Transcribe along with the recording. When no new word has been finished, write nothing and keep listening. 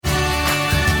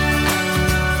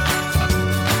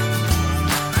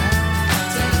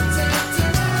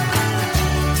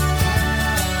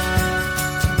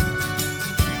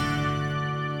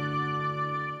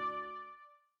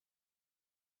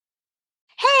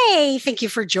Hey, thank you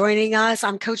for joining us.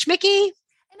 I'm Coach Mickey,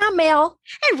 And I'm Mel.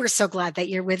 and we're so glad that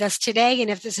you're with us today. And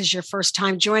if this is your first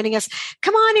time joining us,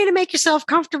 come on in and make yourself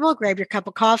comfortable. Grab your cup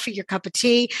of coffee, your cup of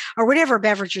tea, or whatever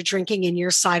beverage you're drinking in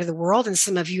your side of the world. And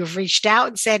some of you have reached out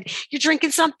and said you're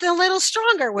drinking something a little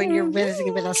stronger when you're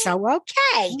visiting with us. So,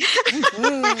 okay.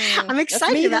 I'm That's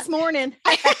excited me about this morning.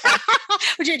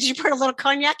 Did you put a little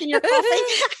cognac in your coffee?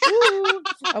 Ooh,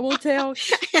 I won't tell.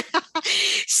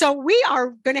 So we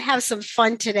are going to have some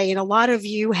fun today, and a lot of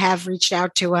you have reached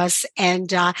out to us, and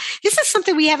this is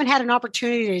something we haven't had an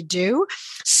opportunity to do.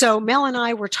 So Mel and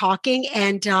I were talking,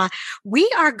 and we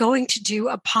are going to do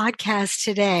a podcast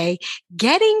today,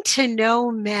 getting to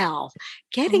know Mel.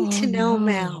 Getting to know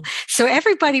Mel. So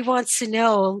everybody wants to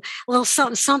know a little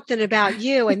something about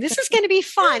you, and this is going to be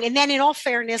fun. And then, in all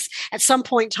fairness, at some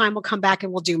point in time, we'll come back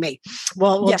and we'll do me.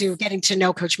 We'll do getting to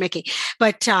know Coach Mickey.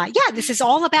 But this is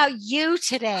all about you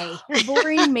today.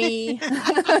 Boring me.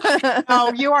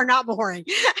 Oh, you are not boring.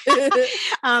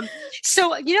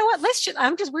 So you know what?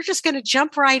 We're just going to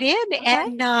jump right in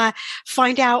and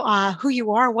find out who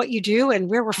you are, what you do, and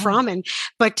where we're from.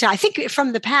 But I think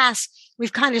from the past,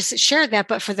 we've kind of shared that,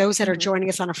 but for those that are joining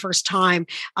us on a first time,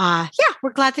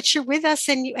 we're glad that you're with us,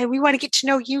 and we want to get to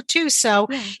know you too. So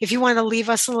if you want to leave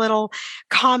us a little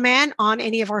comment on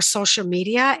any of our social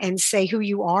media and say who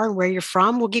you are and where you're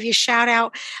from, we'll give you a shout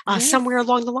out somewhere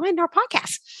along the line in our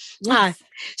podcast. Yes.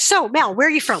 So Mel, where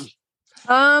are you from?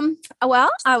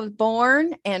 Well, I was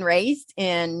born and raised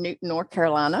in Newton, North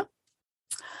Carolina.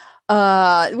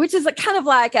 Which is kind of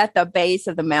like at the base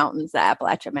of the mountains, the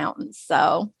Appalachian Mountains.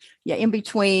 So, in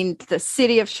between the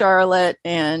city of Charlotte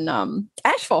and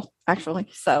Asheville, actually.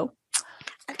 So,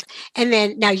 and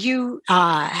then now you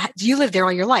lived there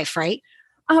all your life, right?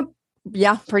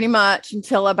 Pretty much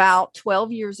until about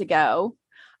 12 years ago.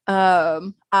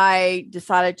 I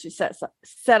decided to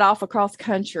set off across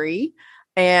country,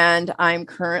 and I'm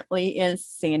currently in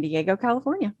San Diego,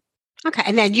 California. Okay.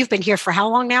 And then you've been here for how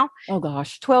long now? Oh,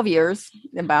 gosh, 12 years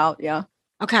about. Yeah.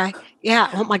 Okay. Yeah.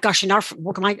 Oh, my gosh. And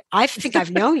I think I've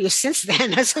known you since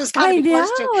then. So it's I know.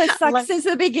 It's like since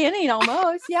the beginning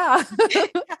almost. Yeah.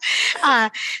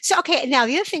 Okay. Now,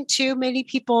 the other thing, too, many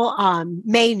people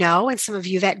may know, and some of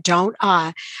you that don't,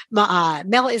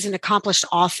 Mel is an accomplished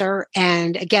author.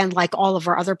 And again, like all of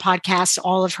our other podcasts,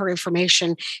 all of her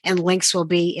information and links will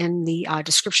be in the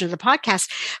description of the podcast.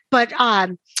 But I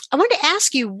wanted to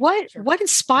ask you, what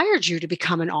inspired you to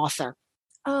become an author?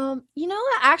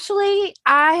 Actually,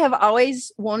 I have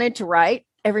always wanted to write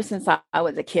ever since I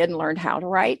was a kid and learned how to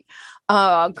write.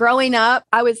 Growing up,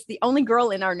 I was the only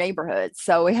girl in our neighborhood.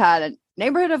 So we had a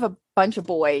neighborhood of a bunch of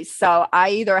boys. So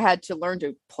I either had to learn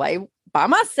to play by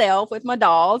myself with my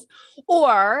dolls,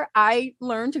 or I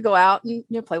learned to go out and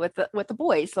play with the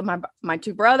boys. So my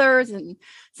two brothers and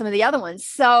some of the other ones.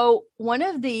 So one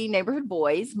of the neighborhood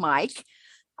boys, Mike,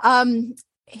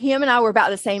 him and I were about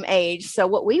the same age. So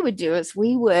what we would do is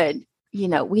we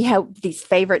have these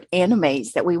favorite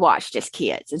animes that we watched as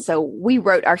kids. And so we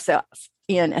wrote ourselves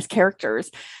in as characters.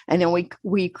 And then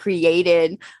we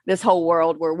created this whole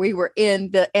world where we were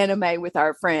in the anime with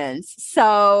our friends.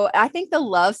 So I think the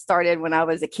love started when I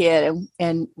was a kid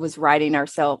and was writing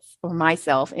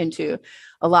myself into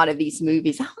a lot of these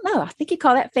movies. I don't know. I think you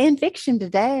call that fan fiction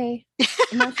today.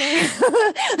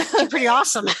 Pretty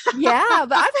awesome. Yeah,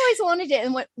 but I've always wanted it.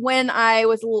 And when I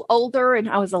was a little older and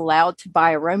I was allowed to buy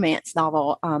a romance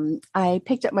novel, I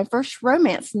picked up my first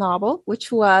romance novel,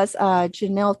 which was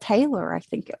Janelle Taylor, I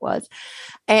think it was,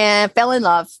 and fell in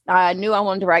love. I knew I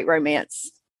wanted to write romance.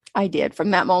 I did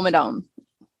from that moment on.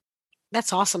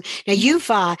 That's awesome.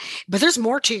 Now but there's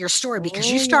more to your story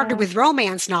because you started with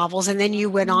romance novels and then you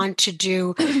went on to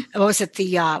do, what was it?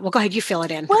 Well, go ahead, you fill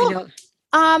it in. Well,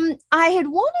 I had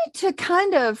wanted to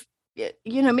kind of,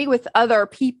 meet with other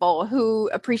people who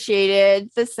appreciated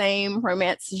the same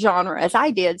romance genre as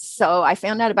I did. So I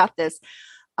found out about this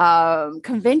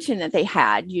convention that they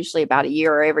had usually about a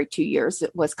year or every 2 years.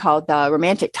 It was called the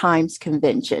Romantic Times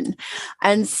Convention.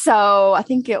 And so I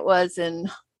think it was in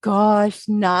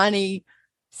 96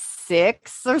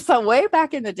 or so, way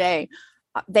back in the day.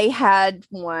 They had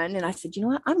one, and I said, you know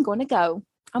what, I'm going to go.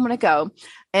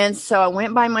 And so I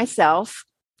went by myself.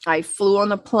 I flew on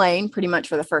the plane pretty much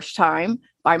for the first time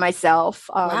by myself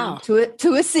to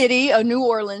a city, New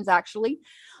Orleans, actually.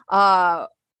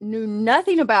 Knew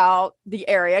nothing about the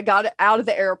area, got out of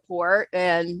the airport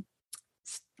and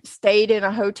stayed in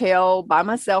a hotel by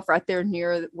myself right there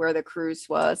near where the cruise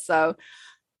was. So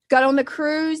got on the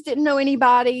cruise, didn't know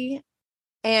anybody.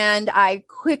 And I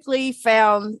quickly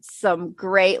found some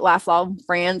great lifelong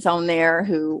friends on there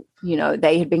who,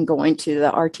 they had been going to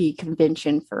the RT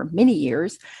convention for many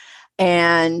years.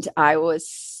 And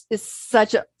it's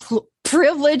such a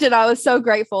privilege, and I was so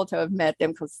grateful to have met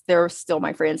them because they're still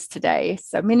my friends today.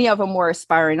 So many of them were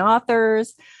aspiring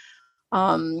authors.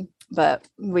 But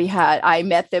I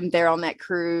met them there on that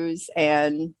cruise,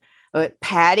 and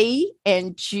Patty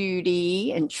and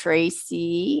Judy and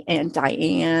Tracy and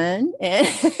Diane. And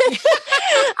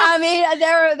I mean,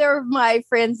 they're my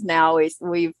friends now.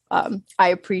 I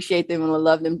appreciate them and I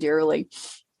love them dearly.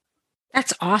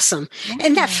 That's awesome. Yeah.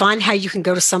 Isn't that fun how you can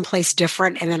go to someplace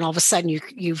different and then all of a sudden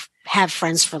you have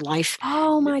friends for life?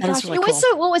 Oh my gosh. Really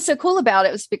cool. What was so cool about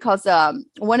it was because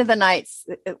one of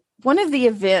the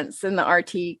events in the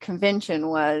RT convention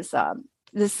was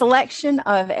the selection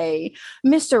of a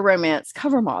Mr. Romance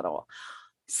cover model.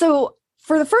 So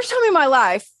for the first time in my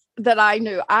life that I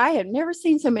knew, I had never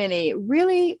seen so many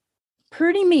really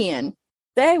pretty men.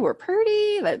 They were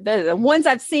pretty, the ones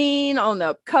I've seen on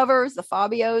the covers, the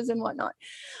Fabios and whatnot.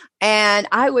 And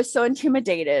I was so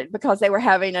intimidated because they were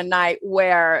having a night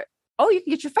where, you can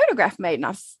get your photograph made.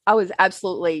 And I was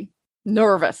absolutely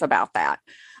nervous about that.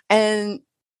 And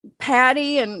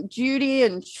Patty and Judy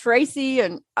and Tracy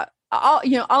and all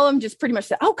of them just pretty much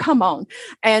said, "Oh, come on."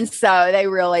 And so they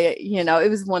really, it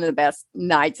was one of the best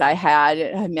nights I had.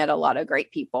 I met a lot of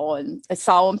great people and I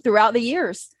saw them throughout the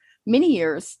years, many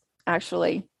years.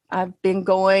 Actually, I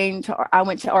went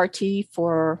to RT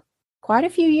for quite a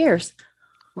few years.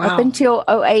 Wow. Up until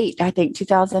 2008, I think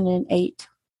 2008.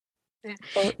 Yeah.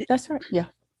 That's right. Yeah.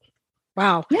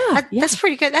 Wow. Yeah, that's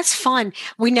pretty good. That's fun.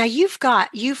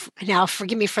 Now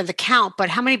forgive me for the count, but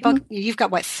how many books you've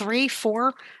got? What, 3,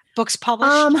 4 books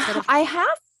published? I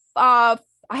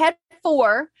had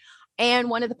 4, and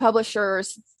one of the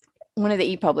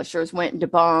e-publishers went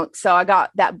debunked. So I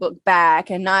got that book back,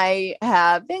 and I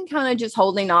have been kind of just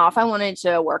holding off. I wanted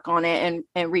to work on it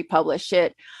and republish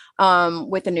it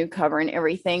with a new cover and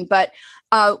everything. But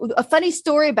a funny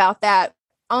story about that,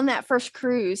 on that first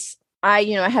cruise, I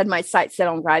had my sights set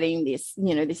on writing these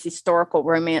historical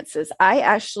romances. I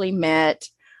actually met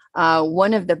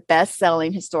one of the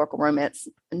best-selling historical romance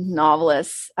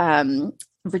novelists,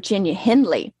 Virginia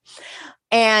Henley.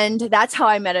 And that's how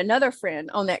I met another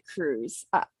friend on that cruise.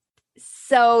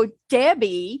 So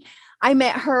Debbie, I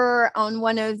met her on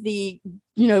one of the,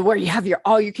 where you have your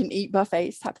all-you-can-eat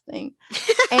buffets type of thing.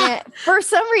 And for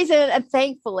some reason, and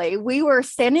thankfully, we were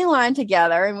standing in line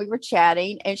together and we were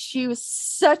chatting. And she was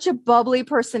such a bubbly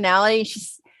personality.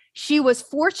 She was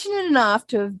fortunate enough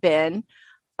to have been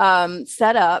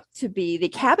set up to be the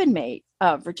cabin mate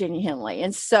of Virginia Henley.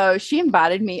 And so she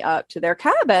invited me up to their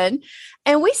cabin,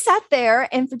 and we sat there,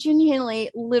 and Virginia Henley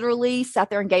literally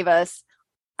sat there and gave us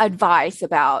advice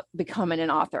about becoming an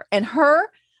author. And her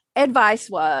advice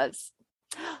was,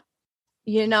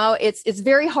 it's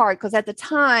very hard because at the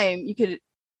time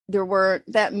there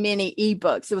weren't that many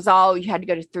ebooks. It was all, you had to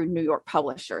go through New York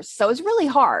publishers. So it was really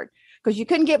hard because you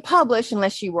couldn't get published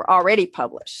unless you were already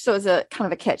published. So it was a kind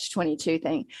of a catch-22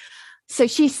 thing. So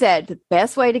she said the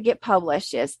best way to get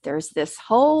published is there's this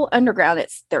whole underground.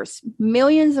 There's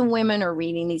millions of women are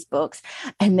reading these books,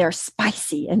 and they're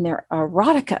spicy and they're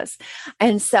eroticas.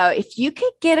 And so if you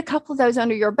could get a couple of those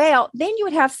under your belt, then you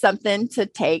would have something to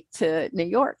take to New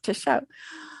York to show.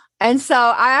 And so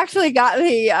I actually got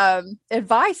the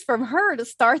advice from her to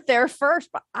start there first,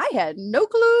 but I had no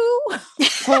clue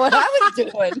what I was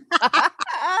doing.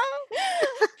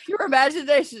 Pure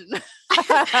imagination.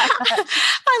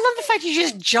 I love the fact you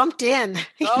just jumped in.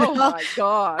 Oh my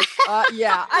gosh.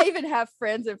 Yeah. I even have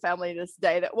friends and family to this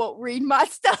day that won't read my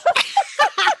stuff.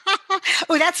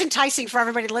 Oh, that's enticing for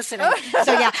everybody listening.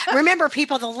 So yeah, remember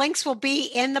people, the links will be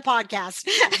in the podcast.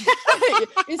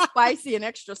 It's spicy and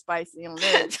extra spicy on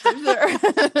there.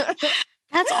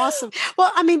 That's awesome. Well,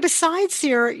 I mean, besides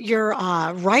your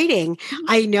writing,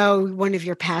 I know one of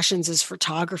your passions is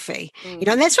photography. And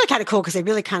that's really kind of cool because they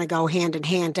really kind of go hand in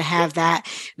hand to have that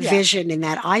vision and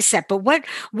that eye set. But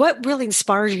what really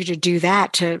inspired you to do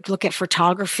that, to look at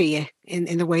photography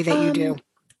in the way that you do?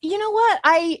 You know what?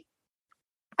 I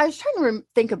was trying to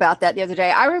think about that the other day.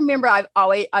 I remember I'd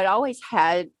always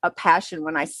had a passion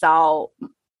when I saw,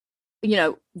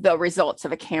 the results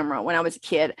of a camera when I was a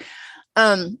kid.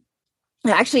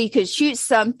 Actually, you could shoot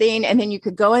something and then you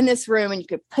could go in this room and you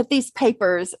could put these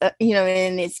papers,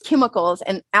 in these chemicals,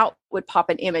 and out would pop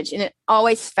an image. And it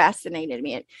always fascinated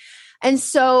me. And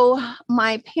so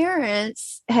my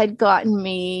parents had gotten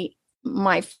me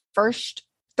my first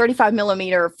 35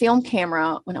 millimeter film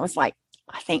camera when I was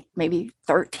I think maybe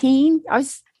 13. I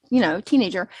was,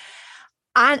 teenager.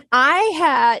 And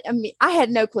I had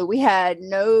no clue. We had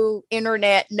no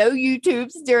internet, no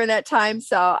YouTubes during that time.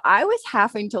 So I was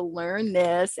having to learn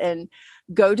this and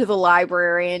go to the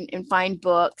library and find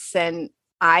books. And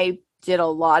I did a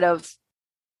lot of,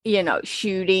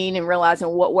 shooting and realizing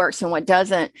what works and what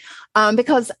doesn't,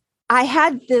 because I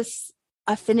had this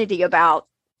affinity about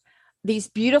these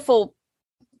beautiful,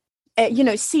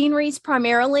 sceneries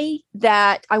primarily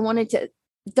that I wanted to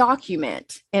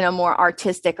document in a more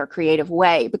artistic or creative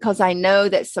way, because I know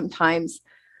that sometimes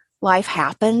life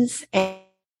happens and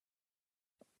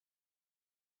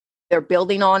they're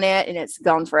building on it and it's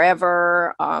gone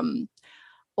forever.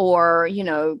 Or,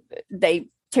 they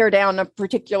tear down a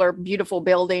particular beautiful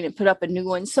building and put up a new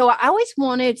one. So I always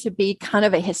wanted to be kind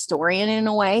of a historian in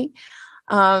a way,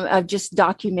 of just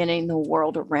documenting the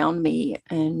world around me.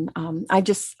 And I've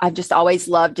just always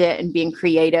loved it and being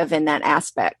creative in that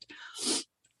aspect.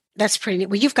 That's pretty neat.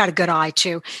 Well, you've got a good eye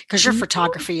too, because your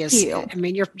photography is, I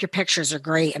mean, your pictures are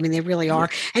great. I mean, they really are.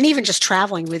 And even just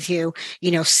traveling with you,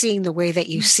 seeing the way that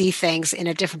you see things in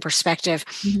a different perspective,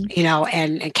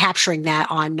 and capturing that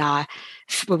on,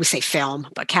 what we say film,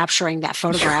 but capturing that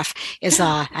photograph is,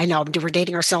 I know we're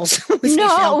dating ourselves.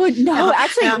 No,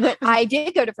 actually, I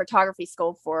did go to photography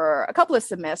school for a couple of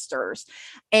semesters,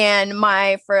 and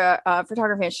my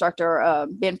photography instructor,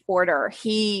 Ben Porter,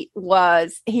 he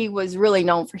was really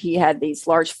known for, he had these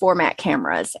large format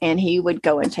cameras, and he would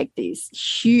go and take these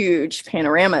huge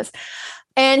panoramas,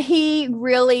 and he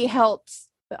really helped,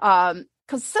 because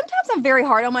sometimes I'm very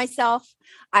hard on myself.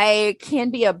 I can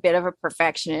be a bit of a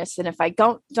perfectionist. And if I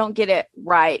don't get it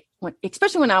right,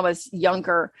 especially when I was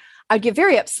younger, I'd get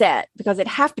very upset because it'd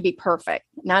have to be perfect.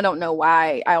 And I don't know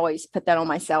why I always put that on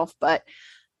myself, but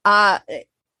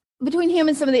between him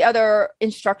and some of the other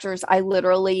instructors, I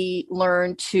literally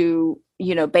learned to,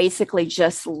 basically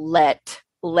just let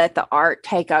the art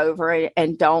take over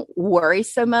and don't worry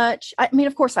so much. I mean,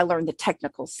 of course, I learned the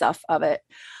technical stuff of it,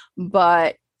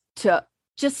 but to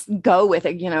just go with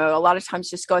it, a lot of times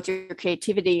just go with your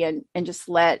creativity and just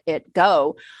let it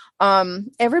go.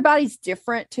 Everybody's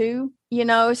different too,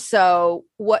 so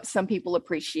what some people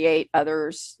appreciate,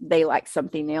 others, they like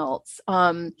something else.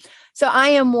 So I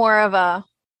am more of a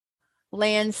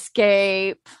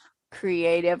landscape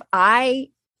creative. I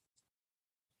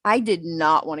did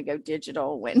not want to go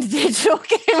digital when digital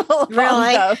came along.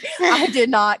 Really? Though. I did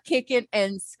not, kicking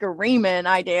and screaming.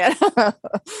 I did.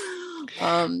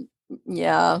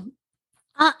 Yeah.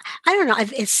 I don't know.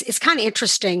 It's kind of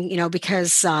interesting,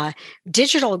 because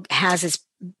digital has its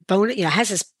has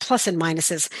its plus and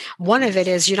minuses. One of it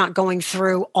is you're not going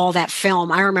through all that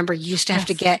film. I remember you used to have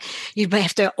you'd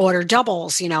have to order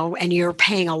doubles, and you're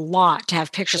paying a lot to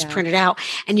have pictures printed out,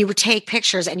 and you would take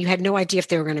pictures and you had no idea if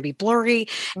they were going to be blurry.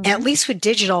 Mm-hmm. At least with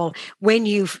digital, when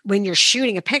you're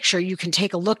shooting a picture, you can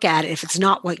take a look at it. If it's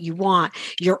not what you want,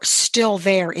 you're still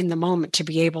there in the moment to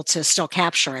be able to still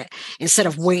capture it instead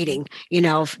of waiting,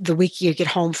 the week you get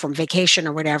home from vacation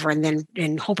or whatever, and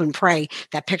then hope and pray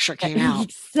that picture came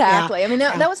out. Exactly. Yeah. I mean,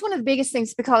 that was one of the biggest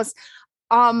things, because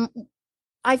I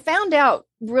found out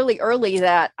really early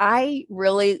that I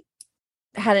really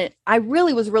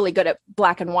was really good at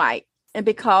black and white. And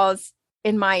because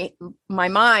in my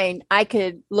mind, I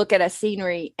could look at a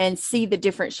scenery and see the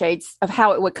different shades of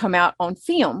how it would come out on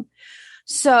film.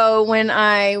 So when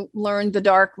I learned the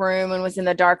dark room and was in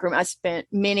the dark room, I spent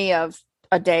many of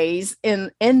days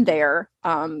in there,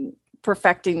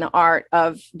 perfecting the art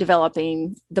of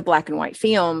developing the black and white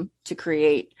film to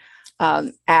create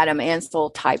Adam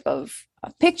Ansel type of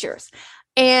pictures.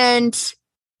 And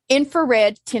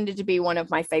infrared tended to be one of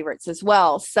my favorites as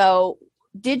well. So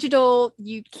digital,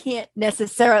 you can't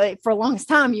necessarily, for a long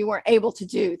time, you weren't able to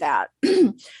do that.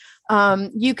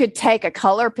 You could take a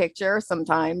color picture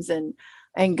sometimes and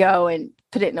go and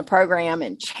put it in a program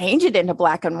and change it into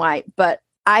black and white. But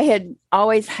I had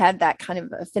always had that kind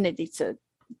of affinity to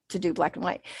do black and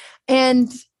white.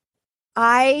 And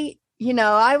I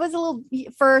was a little,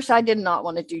 first, I did not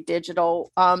want to do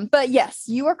digital. But yes,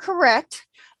 you are correct.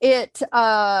 It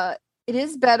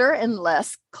is better and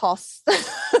less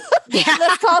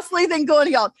less costly than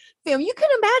going on film. You can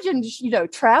imagine,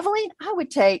 traveling, I would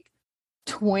take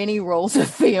 20 rolls of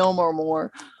film or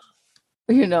more,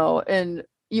 and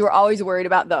you were always worried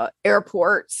about the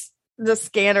airports, the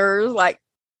scanners, like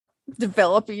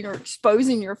developing or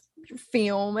exposing your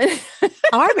film.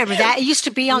 Oh, I remember that. It used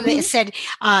to be on it said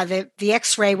the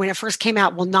X-ray when it first came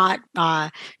out will not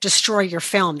destroy your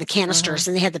film, the canisters,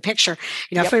 and they had the picture.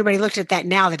 If anybody looked at that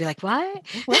now, they'd be like, "What?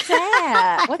 What's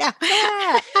that? What's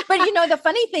that?" But the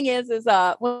funny thing is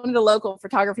one of the local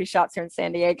photography shops here in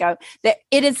San Diego, that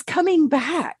it is coming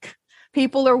back.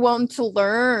 People are wanting to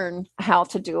learn how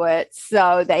to do it,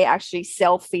 so they actually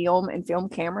sell film and film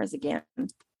cameras again.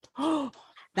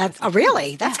 That's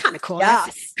really, that's kind of cool. Yes.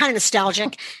 That's kind of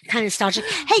nostalgic,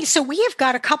 Hey, so we have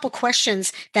got a couple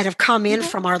questions that have come in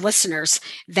from our listeners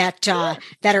that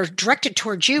that are directed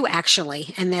towards you,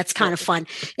 actually, and that's kind of fun.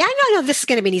 Yeah, I know this is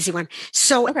going to be an easy one.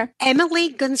 So Emily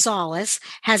Gonzalez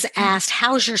has asked,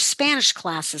 "How's your Spanish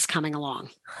classes coming along?"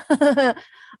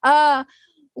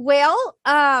 Well,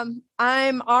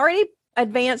 I'm already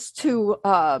advanced to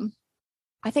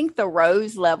I think the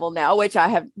Rose level now, which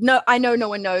I know no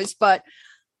one knows, but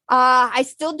I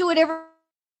still do it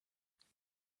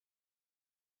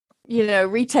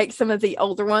retake some of the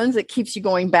older ones. It keeps you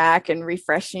going back and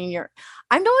refreshing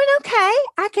I'm doing okay.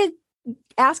 I could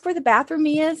ask where the bathroom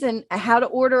is and how to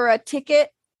order a ticket,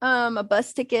 a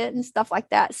bus ticket and stuff like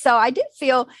that. So I do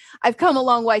feel I've come a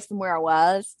long ways from where I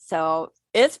was. So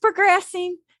it's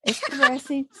progressing. It's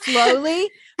progressing slowly.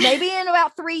 Maybe in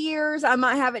about 3 years, I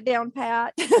might have it down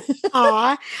pat.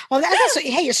 Well, that's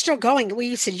hey, you're still going.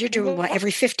 You said you're doing what,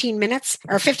 every 15 minutes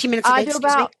or 15 minutes a day? I do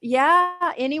about,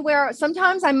 anywhere.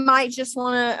 Sometimes I might just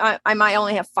want to, I might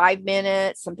only have 5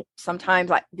 minutes.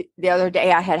 Sometimes like the other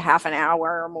day I had half an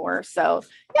hour or more. So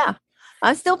yeah,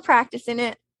 I'm still practicing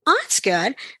it. Oh, that's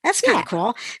good. That's kind of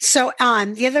cool. So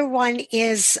the other one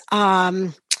is,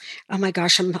 oh my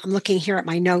gosh, I'm looking here at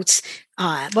my notes.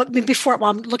 But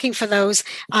while I'm looking for those,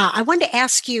 I wanted to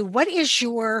ask you, we're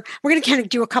going to kind of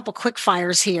do a couple quick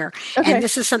fires here. Okay. And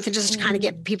this is something just to kind of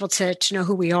get people to know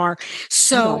who we are.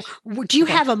 So do you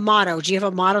have a motto? Do you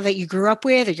have a motto that you grew up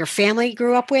with or your family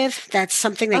grew up with? That's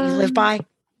something that you live by?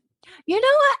 You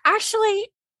know what? Actually,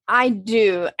 I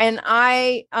do. And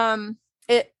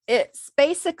it's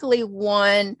basically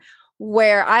one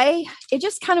where it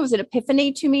just kind of was an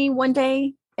epiphany to me one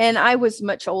day. And I was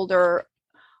much older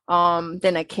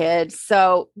than a kid.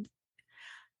 So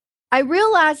I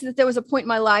realized that there was a point in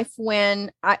my life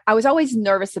when I was always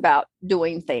nervous about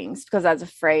doing things because I was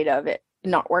afraid of it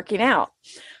not working out.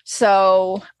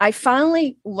 So I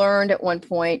finally learned at one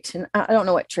point, and I don't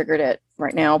know what triggered it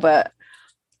right now, but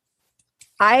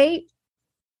I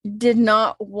did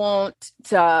not want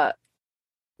to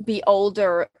be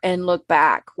older and look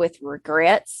back with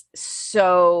regrets.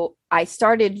 So I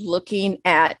started looking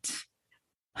at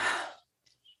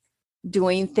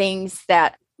doing things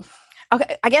that,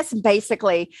 I guess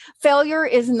basically failure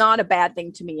is not a bad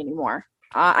thing to me anymore.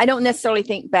 I don't necessarily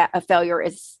think that a failure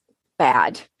is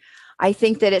bad. I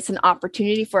think that it's an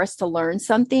opportunity for us to learn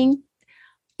something.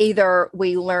 Either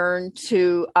we learn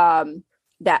to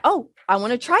that, I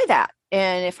want to try that.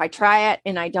 And if I try it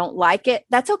and I don't like it,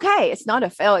 that's okay. It's not a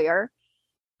failure.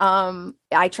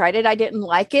 I tried it. I didn't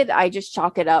like it. I just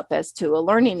chalk it up as to a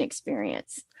learning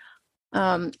experience.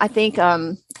 I think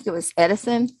it was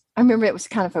Edison. I remember it was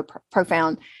kind of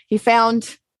profound.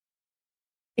 What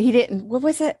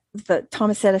was it? The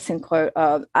Thomas Edison quote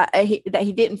that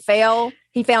he didn't fail.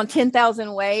 He found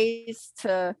 10,000 ways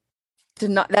to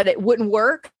not, that it wouldn't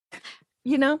work,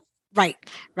 Right.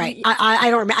 I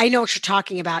don't remember. I know what you're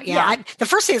talking about. Yeah. The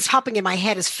first thing that's popping in my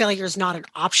head is failure is not an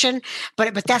option,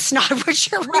 but that's not what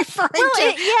you're referring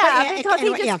to. Because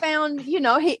he just found,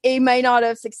 he may not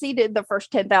have succeeded the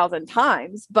first 10,000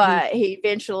 times, but he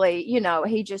eventually,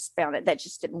 he just found it that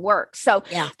just didn't work. So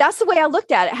that's the way I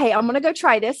looked at it. Hey, I'm going to go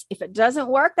try this. If it doesn't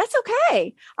work, that's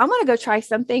okay. I'm going to go try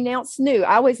something else new.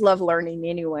 I always love learning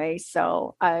anyway.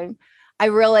 So I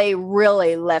really,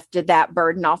 really lifted that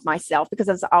burden off myself because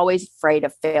I was always afraid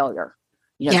of failure.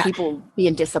 People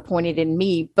being disappointed in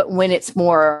me, but when it's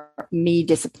more me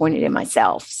disappointed in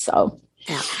myself. So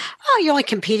Yeah. Oh, you're only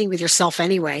competing with yourself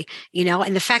anyway,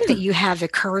 and the fact that you have the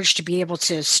courage to be able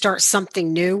to start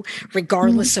something new,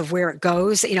 regardless of where it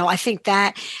goes, I think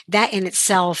that in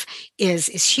itself is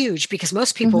huge because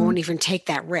most people won't even take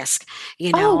that risk,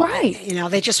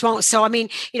 they just won't. So,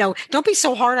 don't be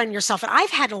so hard on yourself. And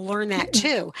I've had to learn that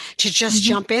too, to just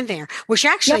jump in there, which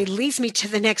actually leads me to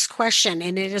the next question.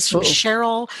 And it is from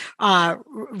Cheryl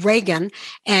Reagan.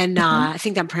 And I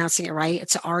think I'm pronouncing it right.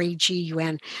 It's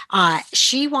Regun.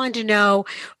 She wanted to know,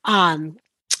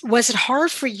 was it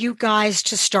hard for you guys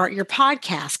to start your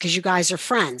podcast because you guys are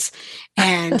friends?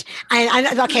 And and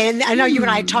I know you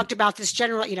and I talked about this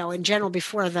in general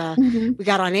before we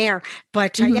got on air.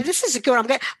 But this is a good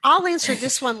one. I'll answer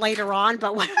this one later on.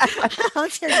 But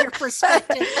let's hear your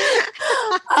perspective.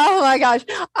 Oh my gosh,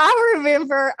 I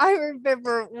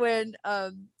remember when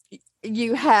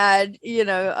you had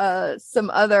some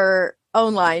other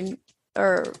online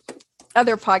or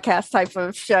other podcast type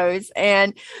of shows,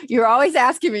 and you're always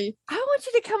asking me, I want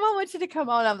you to come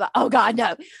on. I'm like, oh God,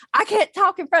 no, I can't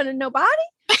talk in front of nobody.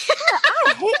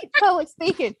 I hate public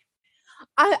speaking.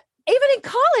 even in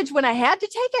college, when I had to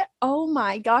take it, oh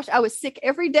my gosh, I was sick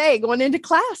every day going into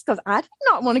class because I did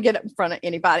not want to get up in front of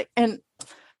anybody. And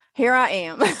here I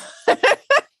am.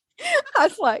 I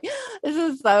was like, this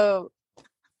is so,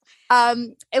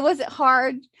 it wasn't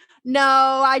hard.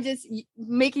 No,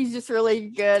 Mickey's just really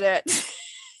good at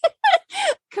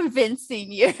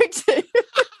convincing you to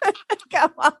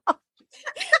come on.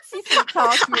 She's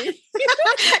talking.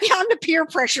 Yeah, I'm the peer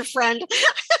pressure friend.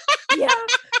 Yeah,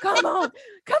 come on,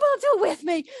 do it with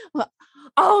me.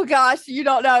 Oh gosh, you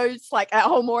don't know. It's like at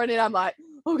home morning, I'm like,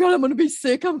 oh God, I'm going to be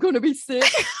sick.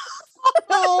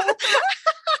 Oh.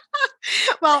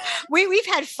 Well, we've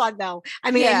had fun though.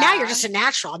 I mean, and now you're just a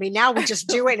natural. I mean, now we just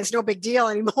do it. And it's no big deal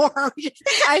anymore.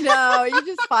 I know. You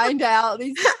just find out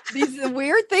these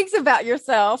weird things about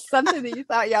yourself. Something that you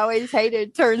thought you always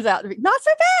hated turns out to be not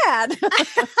so bad.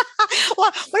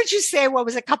 Well, what did you say? What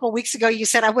was it, a couple of weeks ago? You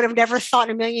said I would have never thought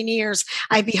in a million years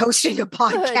I'd be hosting a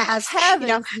podcast.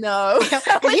 Heavens, no.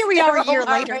 And here we are a year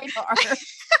later.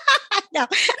 No.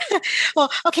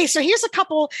 Well, okay. So here's a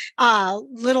couple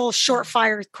little short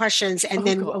fire questions, and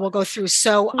then we'll go through.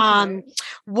 So,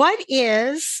 what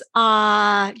is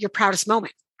your proudest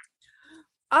moment?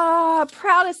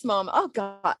 Proudest moment. Oh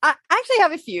God, I actually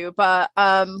have a few, but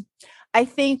I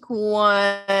think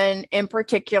one in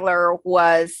particular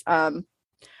was of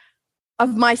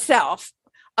myself,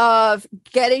 of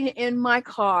getting in my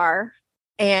car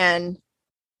and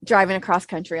driving across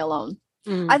country alone.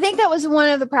 I think that was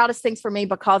one of the proudest things for me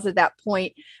because at that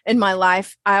point in my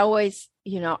life, I always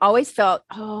felt,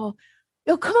 oh,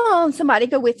 come on, somebody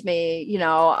go with me,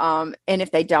 and if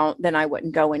they don't, then I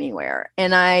wouldn't go anywhere.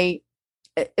 And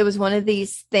it was one of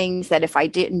these things that if I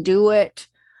didn't do it,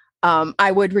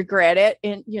 I would regret it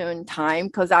in time,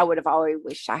 because I would have always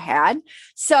wished I had.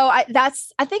 So I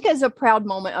think as a proud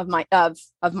moment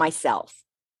of myself,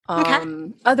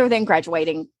 other than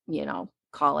graduating,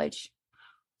 college.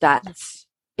 That's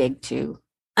big too.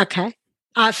 Okay.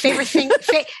 Favorite thing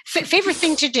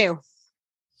to do?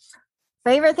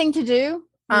 Favorite thing to do?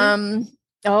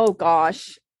 Oh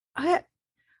gosh. I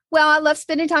love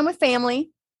spending time with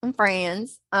family and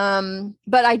friends.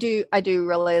 But I do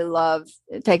really love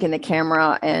taking the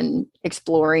camera and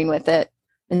exploring with it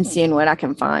and seeing what I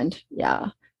can find. Yeah.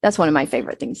 That's one of my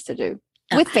favorite things to do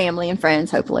with family and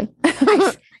friends, hopefully.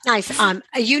 Nice. A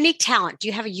unique talent. Do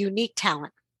you have a unique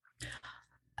talent?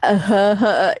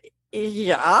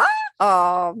 Yeah.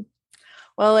 Well,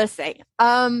 let's see.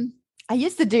 I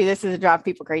used to do this to drive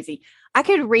people crazy. I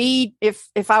could read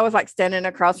if I was like standing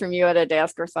across from you at a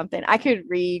desk or something, I could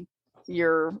read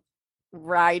your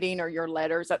writing or your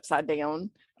letters upside down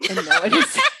and know it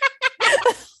is.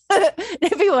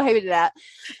 People hated that.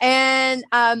 And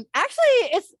actually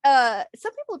it's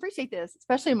some people appreciate this,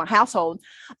 especially in my household.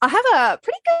 I have a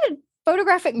pretty good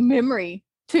photographic memory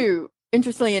too.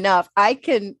 Interestingly enough, I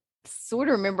can sort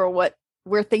of remember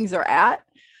where things are at.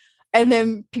 And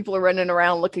then people are running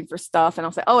around looking for stuff. And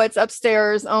I'll say, oh, it's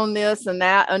upstairs on this and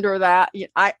that, under that.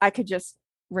 I could just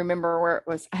remember where it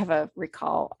was. I have a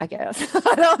recall, I guess.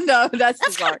 I don't know.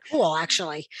 That's kind of cool,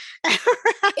 actually.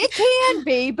 It can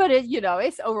be, but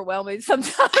it's overwhelming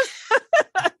sometimes.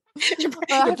 Your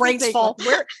brain's full.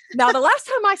 Now, the last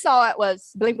time I saw it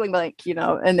was blink, blink, blink,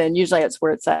 and then usually it's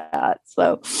where it's at.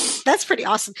 So that's pretty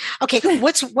awesome. Okay.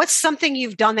 What's something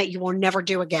you've done that you will never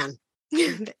do again?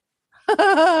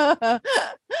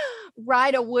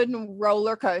 Ride a wooden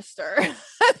roller coaster.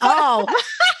 Oh,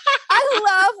 I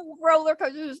love roller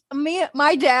coasters.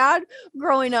 My dad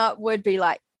growing up would be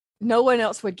like, no one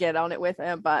else would get on it with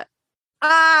him, but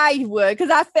I would,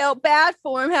 because I felt bad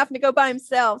for him having to go by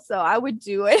himself. So I would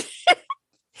do it.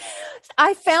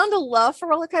 I found a love for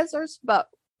roller coasters, but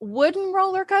wooden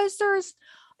roller coasters,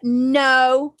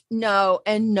 no,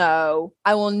 and no.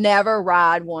 I will never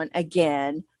ride one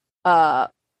again. My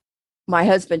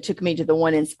husband took me to the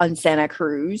one on Santa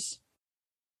Cruz.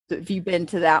 Have you been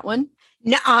to that one?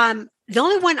 No, the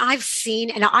only one I've seen,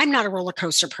 and I'm not a roller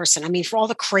coaster person. I mean, for all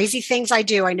the crazy things I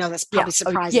do, I know that's probably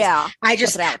surprising. I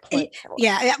just,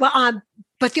 well,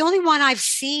 but the only one I've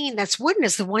seen that's wooden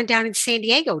is the one down in San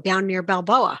Diego, down near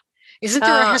Balboa. Isn't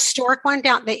there a historic one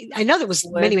down? I know there was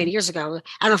many, many years ago.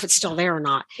 I don't know if it's still there or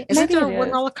not. Isn't there a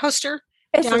wooden roller coaster?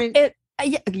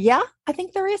 Yeah, I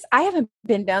think there is. I haven't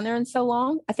been down there in so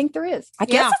long. I think there is. I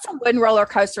guess it's a wooden roller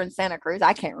coaster in Santa Cruz.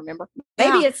 I can't remember.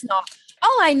 Maybe it's not.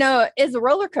 All I know is a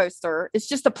roller coaster. It's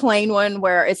just a plain one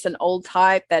where it's an old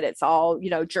type that it's all,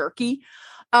 jerky.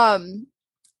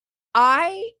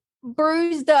 I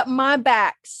bruised up my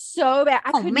back so bad.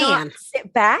 I could not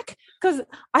sit back because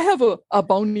I have a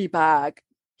bony back,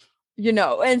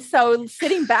 and so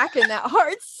sitting back in that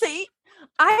hard seat,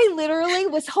 I literally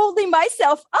was holding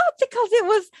myself up because I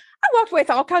walked away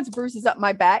with all kinds of bruises up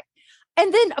my back.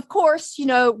 And then, of course,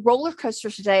 roller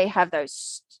coasters today have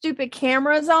those stupid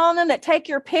cameras on them that take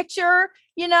your picture,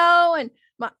 and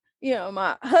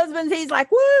my husband, he's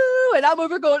like, woo, and I'm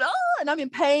over going, oh, and I'm in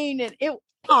pain. And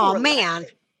oh, man.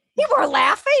 People were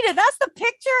laughing, and that's the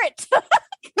picture it took.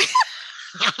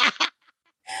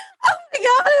 Oh my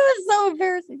God, it was so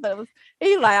embarrassing. But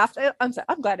he laughed. I'm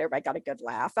glad everybody got a good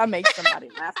laugh. I made somebody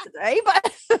laugh today,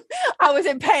 but I was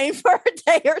in pain for a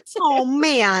day or two. Oh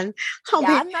man.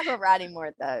 I'm not gonna ride any more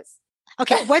of those.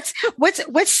 Okay.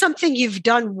 What's something you've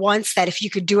done once that if you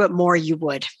could do it more, you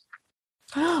would?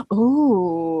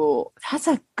 Oh, that's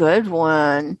a good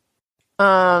one.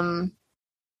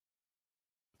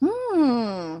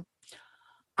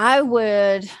 I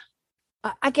would,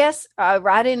 I guess,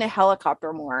 ride in a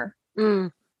helicopter more.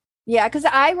 Yeah, because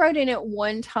I rode in it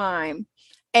one time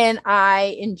and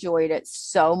I enjoyed it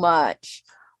so much.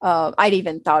 I'd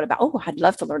even thought about, I'd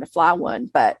love to learn to fly one,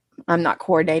 but I'm not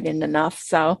coordinated enough.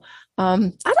 So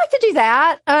I'd like to do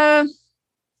that.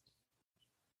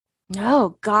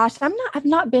 Oh gosh, I've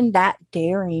not been that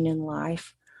daring in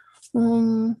life.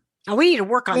 Oh, we need to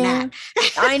work on that.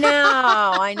 I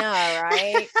know,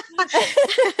 right?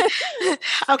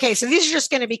 Okay, so these are just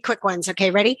going to be quick ones.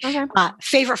 Okay, ready? Okay.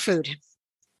 Favorite food?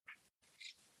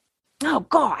 Oh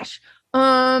gosh.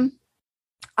 I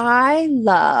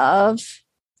love.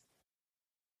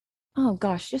 Oh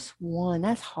gosh, just one.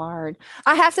 That's hard.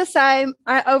 I have to say,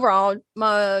 overall,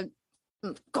 that's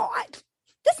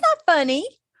not funny.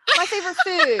 My favorite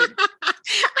food.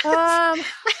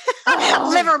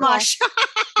 Liver mush.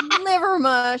 Liver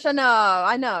mush. I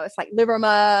know. It's like liver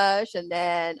mush, and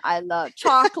then I love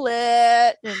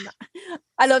chocolate, and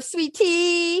I love sweet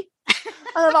tea.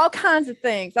 I love all kinds of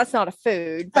things. That's not a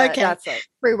food, but that's a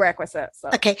prerequisite. So.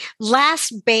 Okay.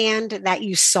 Last band that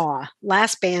you saw. I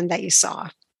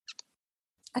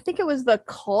think it was the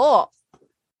Cult.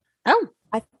 Oh,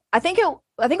 I think it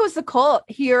was the Cult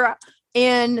here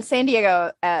in San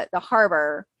Diego at the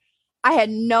harbor. I had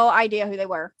no idea who they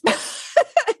were, but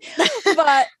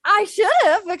I should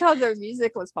have because their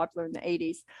music was popular in the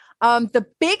 80s. The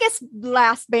biggest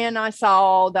last band I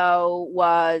saw though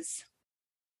was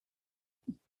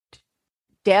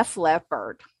Def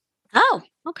Leppard. Oh,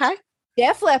 okay.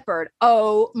 Def Leppard.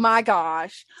 Oh my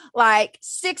gosh. Like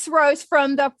 6 rows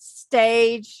from the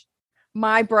stage.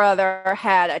 My brother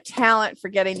had a talent for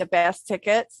getting the best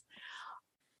tickets.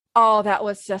 Oh, that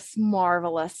was just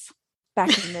marvelous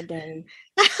back in the day.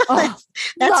 Oh,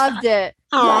 loved it.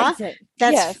 Loved it.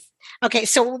 Yes. Okay.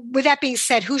 So with that being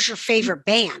said, who's your favorite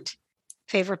band?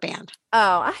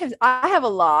 Oh, I have a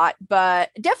lot, but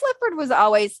Def Leppard was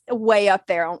always way up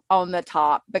there on the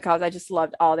top because I just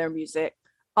loved all their music.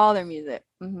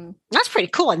 Mm-hmm. That's pretty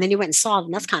cool. And then you went and saw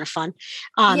them. That's kind of fun.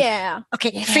 Yeah.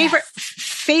 Okay. Yes.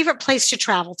 Favorite place to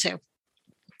travel to?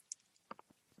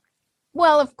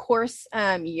 Well, of course,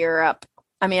 Europe.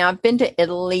 I mean, I've been to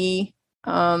Italy.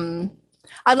 I'd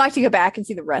like to go back and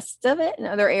see the rest of it in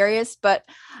other areas, but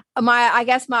I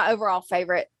guess my overall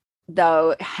favorite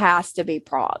though has to be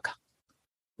Prague.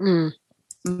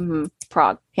 Mm-hmm.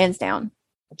 Prague, hands down.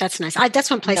 That's nice. That's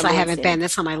one place I haven't been.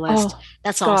 That's on my list.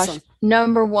 That's awesome.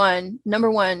 Number one,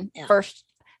 first.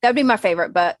 That would be my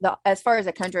favorite. But as far as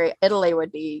a country, Italy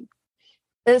would be.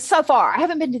 So far, I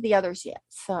haven't been to the others yet.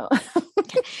 So,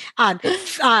 do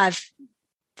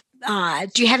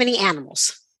you have any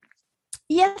animals?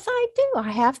 Yes, I do.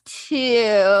 I have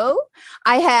 2.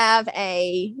 I have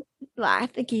I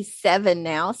think he's 7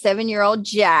 now, 7-year-old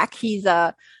Jack. He's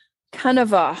a kind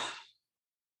of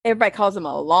everybody calls him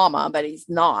a llama, but he's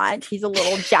not. He's a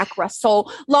little Jack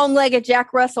Russell, long-legged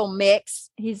Jack Russell mix.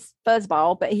 He's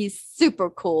fuzzball, but he's super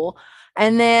cool.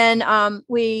 And then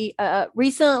we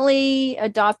recently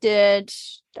adopted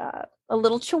a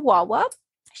little Chihuahua.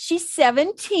 She's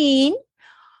 17.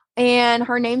 And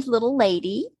her name's Little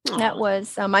Lady. Aww. That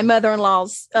was my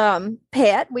mother-in-law's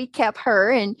pet. We kept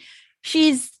her, and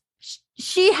she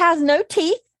has no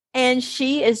teeth, and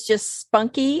she is just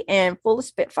spunky and full of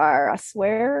spitfire. I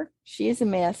swear, she is a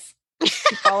mess.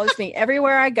 She follows me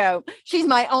everywhere I go. She's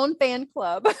my own fan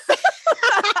club.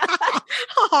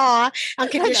 Aw,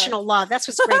 unconditional love. That's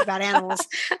what's great about animals.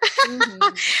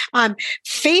 Mm-hmm.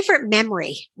 Favorite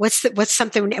memory? What's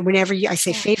something? Whenever I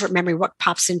say favorite memory, what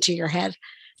pops into your head?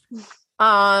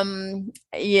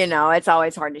 It's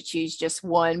always hard to choose just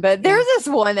one, but there's this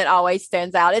one that always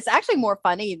stands out. It's actually more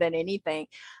funny than anything.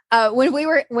 When we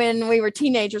were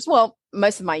teenagers, well,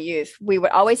 most of my youth, we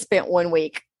would always spend 1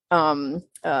 week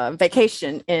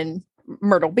vacation in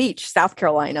Myrtle Beach, South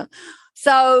Carolina.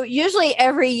 So usually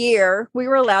every year we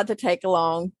were allowed to take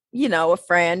along a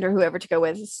friend or whoever to go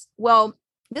with us. Well,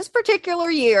 this particular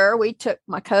year, we took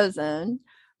my cousin,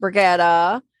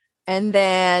 Brigetta, and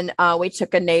then we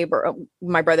took a neighbor.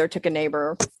 My brother took a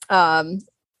neighbor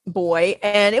boy,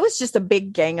 and it was just a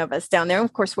big gang of us down there. And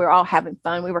of course, we were all having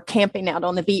fun. We were camping out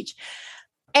on the beach,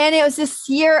 and it was this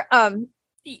year.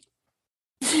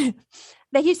 They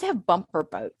used to have bumper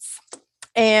boats,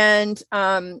 and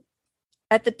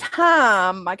at the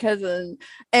time, my cousin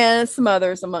and some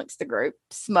others amongst the group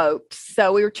smoked.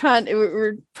 So we were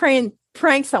playing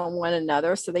pranks on one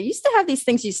another. So they used to have these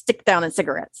things you stick down in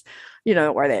cigarettes,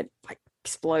 where they'd like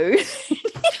explode.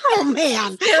 Oh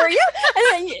man.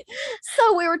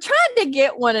 So we were trying to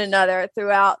get one another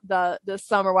throughout the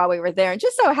summer while we were there. And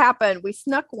just so happened, we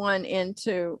snuck one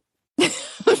into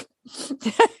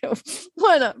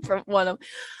one of them.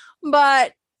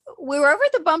 But we were over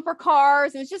at the bumper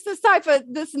cars. It was just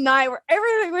this night where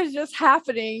everything was just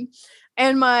happening.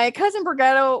 And my cousin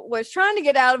Brigetta was trying to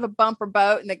get out of a bumper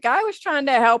boat, and the guy was trying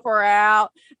to help her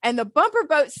out. And the bumper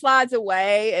boat slides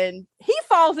away, and he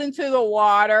falls into the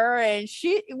water. And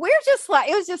we're just like,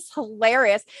 it was just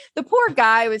hilarious. The poor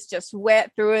guy was just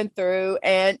wet through and through,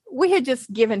 and we had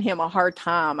just given him a hard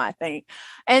time, I think.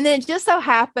 And then it just so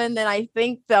happened that I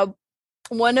think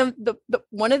one of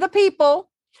the people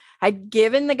had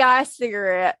given the guy a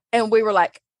cigarette, and we were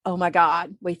like, oh my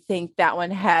God, we think that one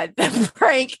had the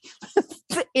prank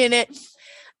in it.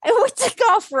 And we took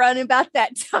off running. About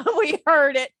that time we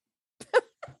heard it.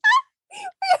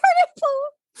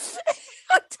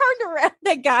 I turned around,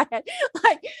 that guy he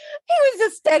was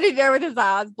just standing there with his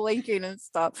eyes blinking and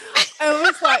stuff. And it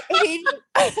was like, we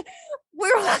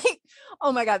were like,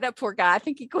 oh my God, that poor guy, I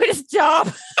think he quit his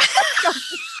job.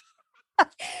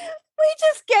 We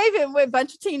just gave him a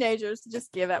bunch of teenagers to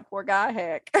just give that poor guy a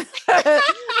heck.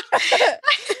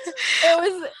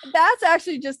 That's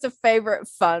actually just a favorite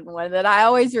fun one that I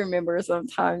always remember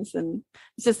sometimes. And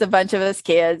it's just a bunch of us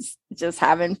kids just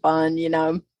having fun,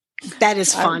 That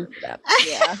is fun.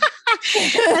 Yeah.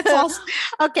 That's awesome.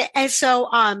 Okay. And so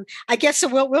I guess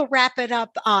we'll wrap it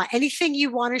up. Anything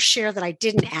you want to share that I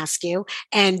didn't ask you?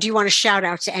 And do you want to shout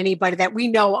out to anybody that we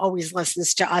know always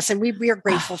listens to us? And we are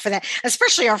grateful for that,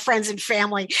 especially our friends and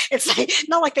family. It's like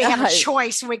not like they have a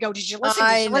choice when we go, did you listen?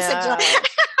 I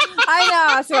know.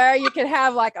 I swear you could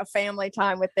have like a family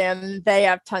time with them. They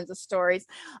have tons of stories.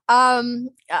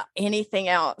 Anything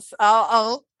else?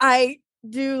 I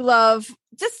do love,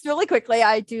 just really quickly,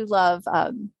 I do love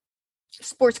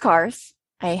sports cars.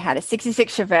 I had a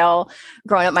 66 Chevelle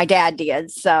growing up. My dad did.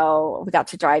 So we got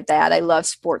to drive that. I love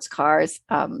sports cars,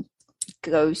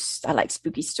 ghosts. I like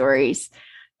spooky stories.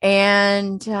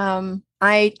 And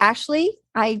I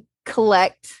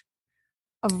collect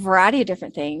a variety of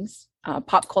different things,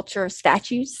 pop culture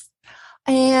statues.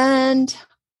 And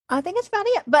I think that's about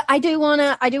it. But I do want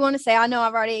to say, I know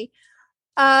I've already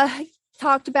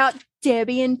talked about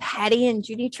Debbie and Patty and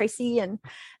Judy, Tracy, and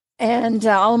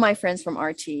all of my friends from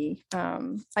RT.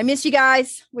 I miss you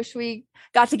guys. Wish we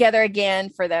got together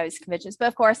again for those conventions. But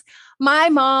of course, my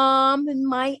mom and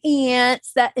my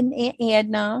aunts, and Aunt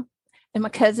Edna and my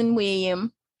cousin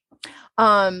William,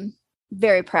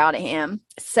 very proud of him.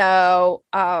 So,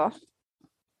 of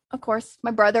course, my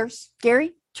brothers,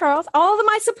 Gary, Charles, all of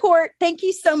my support. Thank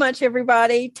you so much,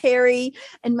 everybody. Terry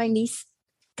and my niece,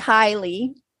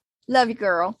 Kylie. Love you,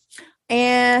 girl.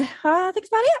 And I think that's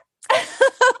about it.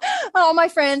 All my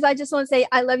friends, I just want to say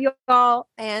I love you all,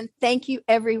 and thank you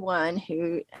everyone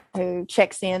who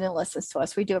checks in and listens to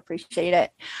us. We do appreciate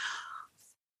it.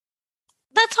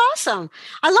 That's awesome.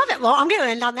 I love it. Well, I'm going to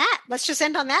end on that. Let's just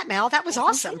end on that, Mel. That was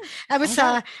awesome. That was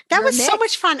so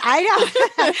much fun. I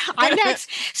know. I'm next.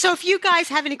 So if you guys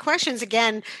have any questions,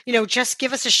 again, just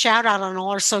give us a shout out on all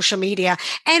our social media.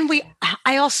 And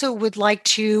I also would like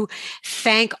to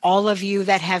thank all of you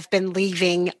that have been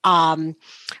leaving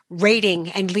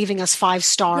rating and leaving us 5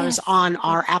 stars on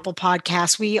our Apple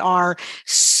Podcast. We are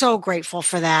so grateful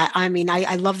for that. I mean,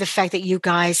 I love the fact that you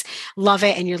guys love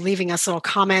it and you're leaving us little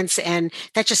comments, and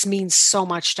that just means so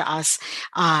much to us.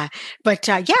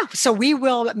 So we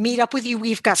will meet up with you.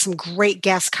 We've got some great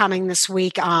guests coming this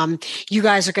week. You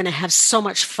guys are going to have so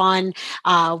much fun.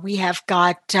 We have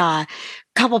got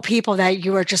couple people that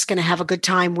you are just going to have a good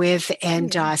time with,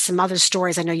 and some other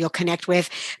stories I know you'll connect with.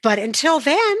 But until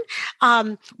then,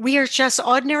 we are just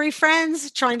ordinary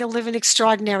friends trying to live an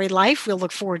extraordinary life. We'll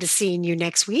look forward to seeing you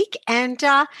next week. And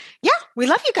we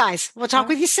love you guys. We'll talk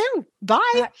with you soon.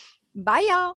 Bye. Bye,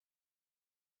 y'all.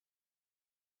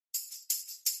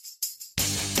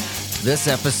 This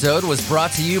episode was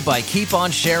brought to you by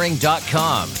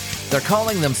KeepOnSharing.com. They're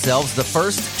calling themselves the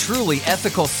first truly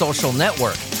ethical social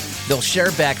network. They'll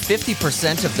share back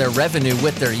 50% of their revenue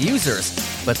with their users,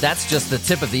 but that's just the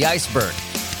tip of the iceberg.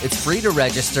 It's free to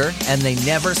register, and they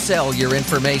never sell your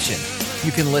information.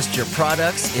 You can list your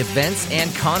products, events,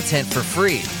 and content for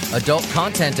free. Adult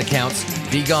content accounts,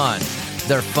 be gone.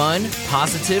 They're fun,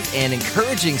 positive, and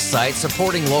encouraging sites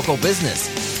supporting local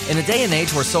business. In a day and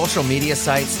age where social media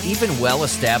sites, even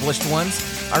well-established ones,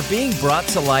 are being brought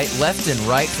to light left and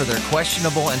right for their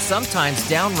questionable and sometimes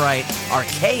downright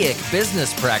archaic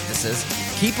business practices,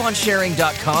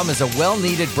 KeepOnSharing.com is a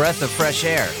well-needed breath of fresh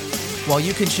air. While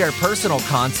you can share personal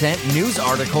content, news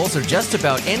articles, or just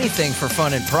about anything for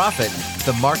fun and profit,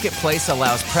 the marketplace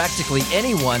allows practically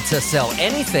anyone to sell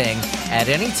anything at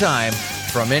any time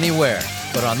from anywhere.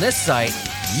 But on this site,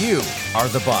 you are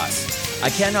the boss. I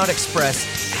cannot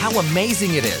express how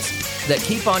amazing it is that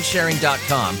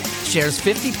KeepOnSharing.com shares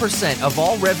 50% of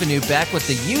all revenue back with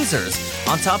the users,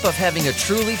 on top of having a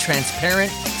truly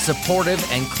transparent, supportive,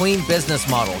 and clean business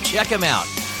model. Check them out.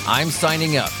 I'm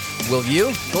signing up. Will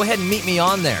you? Go ahead and meet me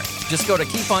on there. Just go to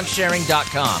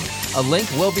KeepOnSharing.com. A link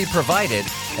will be provided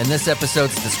in this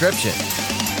episode's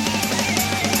description.